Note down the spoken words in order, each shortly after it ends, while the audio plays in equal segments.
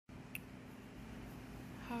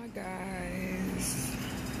Hi guys.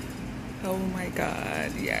 Oh my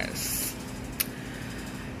god, yes.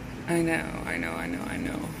 I know.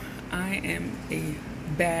 I am a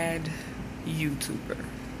bad YouTuber.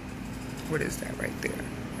 What is that right there?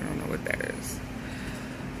 I don't know what that is.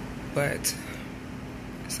 But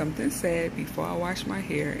something said before I wash my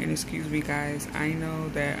hair, and excuse me guys, I know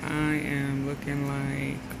that I am looking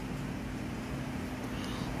like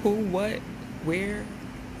who, what, where,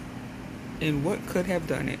 and what could have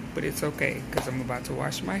done it, but it's okay because I'm about to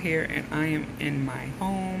wash my hair and I am in my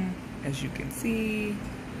home, as you can see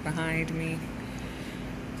behind me.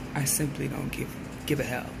 I simply don't give a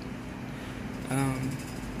hell.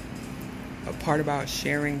 A part about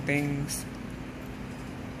sharing things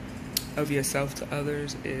of yourself to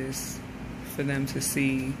others is for them to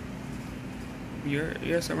see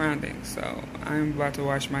your surroundings. So I'm about to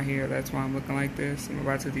wash my hair. That's why I'm looking like this. I'm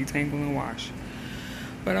about to detangle and wash.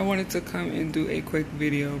 But I wanted to come and do a quick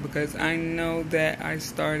video because I know that I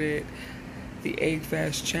started the Egg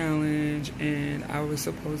Fast Challenge and I was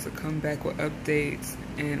supposed to come back with updates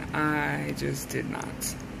and I just did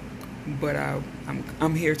not. But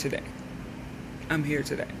I'm here today. I'm here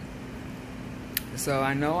today. So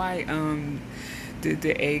I know I did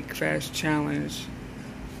the Egg Fast Challenge,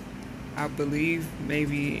 I believe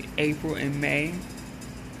maybe April and May.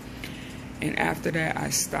 And after that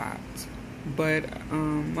I stopped. But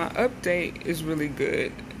my update is really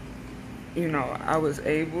good. You know, I was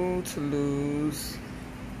able to lose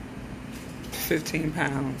 15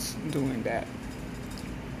 pounds doing that.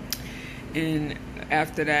 And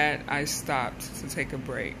after that, I stopped to take a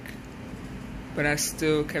break. But I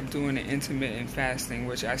still kept doing the intermittent fasting,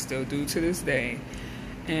 which I still do to this day.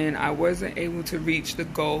 And I wasn't able to reach the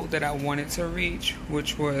goal that I wanted to reach,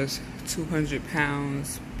 which was 200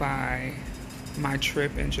 pounds by my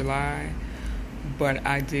trip in July. But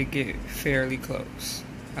I did get fairly close.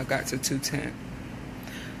 I got to 210.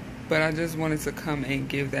 But I just wanted to come and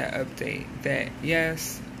give that update that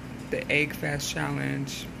yes, the Egg Fast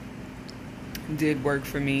Challenge did work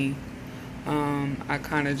for me. I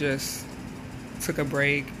kind of just took a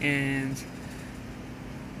break and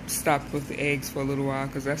stopped with the eggs for a little while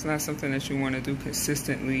because that's not something that you want to do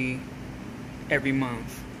consistently every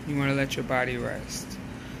month. You want to let your body rest.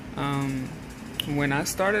 When I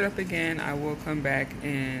start it up again, I will come back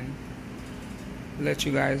and let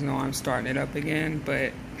you guys know I'm starting it up again,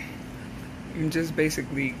 but I'm just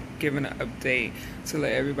basically giving an update to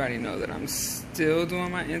let everybody know that I'm still doing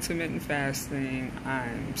my intermittent fasting.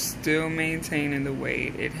 I'm still maintaining the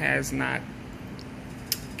weight. It has not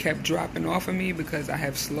kept dropping off of me because I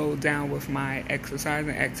have slowed down with my exercise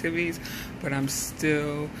and activities, but I'm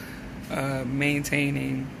still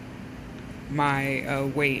maintaining my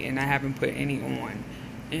weight, and I haven't put any on,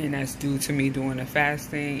 and that's due to me doing the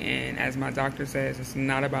fasting. And as my doctor says, it's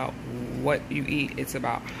not about what you eat, it's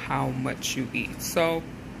about how much you eat. So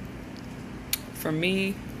for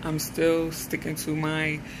me, I'm still sticking to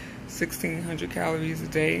my 1,600 calories a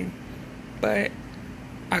day, but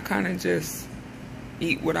I kind of just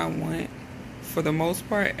eat what I want. For the most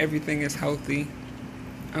part, everything is healthy.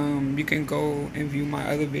 You can go and view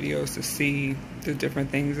my other videos to see the different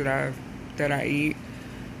things that I eat.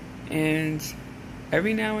 And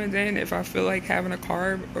every now and then, if I feel like having a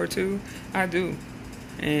carb or two, I do.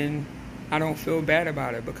 And I don't feel bad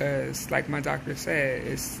about it because, like my doctor said,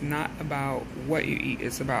 it's not about what you eat,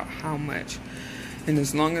 it's about how much. And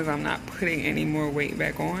as long as I'm not putting any more weight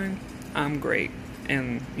back on, I'm great.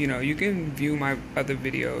 And, you know, you can view my other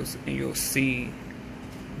videos and you'll see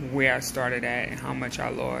where I started at and how much I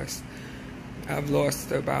lost. I've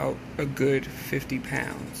lost about a good 50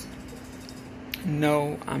 pounds.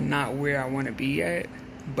 No, I'm not where I want to be at,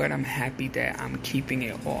 but I'm happy that I'm keeping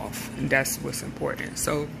it off, and that's what's important.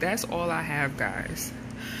 So that's all I have, guys.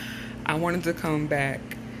 I wanted to come back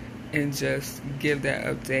and just give that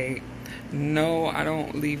update. No, I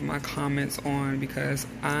don't leave my comments on because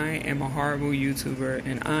I am a horrible YouTuber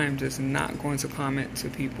and I'm just not going to comment to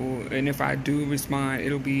people, and if I do respond,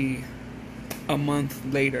 it'll be a month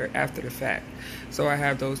later after the fact. So I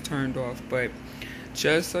have those turned off. But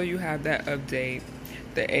just so you have that update,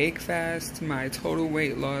 the Egg Fast, my total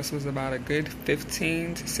weight loss was about a good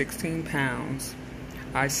 15 to 16 pounds.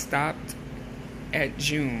 I stopped at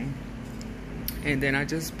June, and then I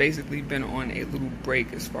just basically been on a little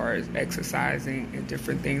break as far as exercising and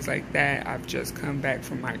different things like that. I've just come back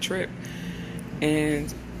from my trip,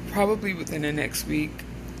 and probably within the next week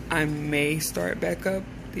I may start back up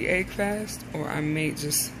the Egg Fast, or I may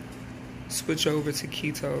just switch over to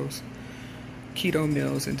keto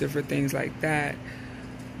meals and different things like that,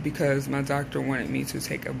 because my doctor wanted me to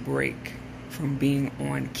take a break from being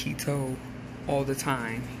on keto all the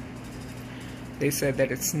time. They said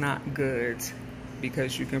that it's not good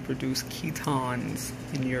because you can produce ketones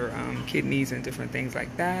in your kidneys and different things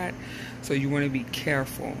like that. So you want to be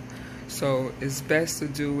careful. So it's best to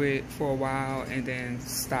do it for a while and then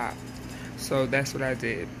stop. So that's what I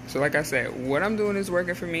did. So like I said, what I'm doing is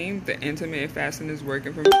working for me. The intermittent fasting is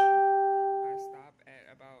working for me. I stop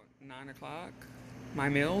at about 9 o'clock, my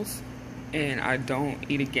meals, and I don't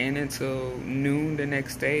eat again until noon the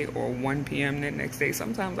next day or 1 p.m. the next day.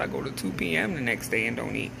 Sometimes I go to 2 p.m. the next day and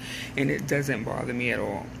don't eat, and it doesn't bother me at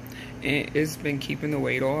all. And it's been keeping the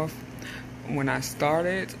weight off. When I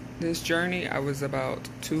started this journey, I was about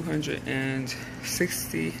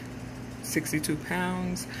 62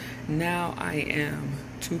 pounds. Now I am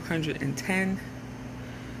 210.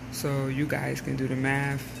 So you guys can do the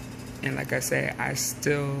math. And like I said, I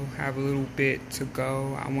still have a little bit to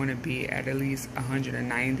go. I want to be at least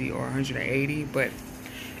 190 or 180. But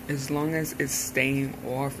as long as it's staying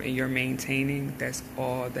off and you're maintaining, that's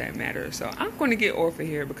all that matters. So I'm going to get off of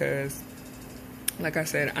here because, like I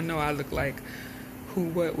said, I know I look like who,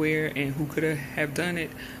 what, where, and who could have done it.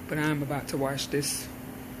 But I'm about to wash this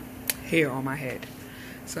hair on my head.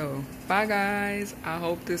 So bye guys. I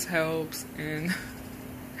hope this helps. And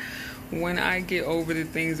when I get over the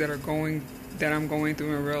things that I'm going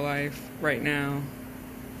through in real life right now,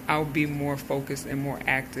 I'll be more focused and more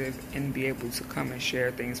active and be able to come and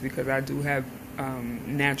share things, because I do have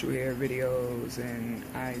natural hair videos, and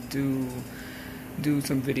I do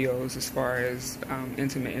some videos as far as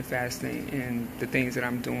intermittent fasting and the things that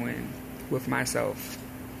I'm doing with myself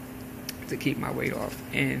to keep my weight off.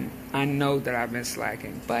 And I know that I've been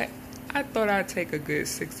slacking, but I thought I'd take a good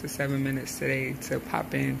 6 to 7 minutes today to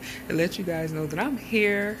pop in and let you guys know that I'm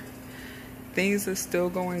here. Things are still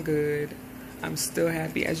going good. I'm still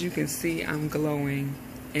happy. As you can see, I'm glowing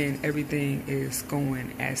and everything is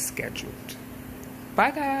going as scheduled.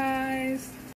 Bye guys.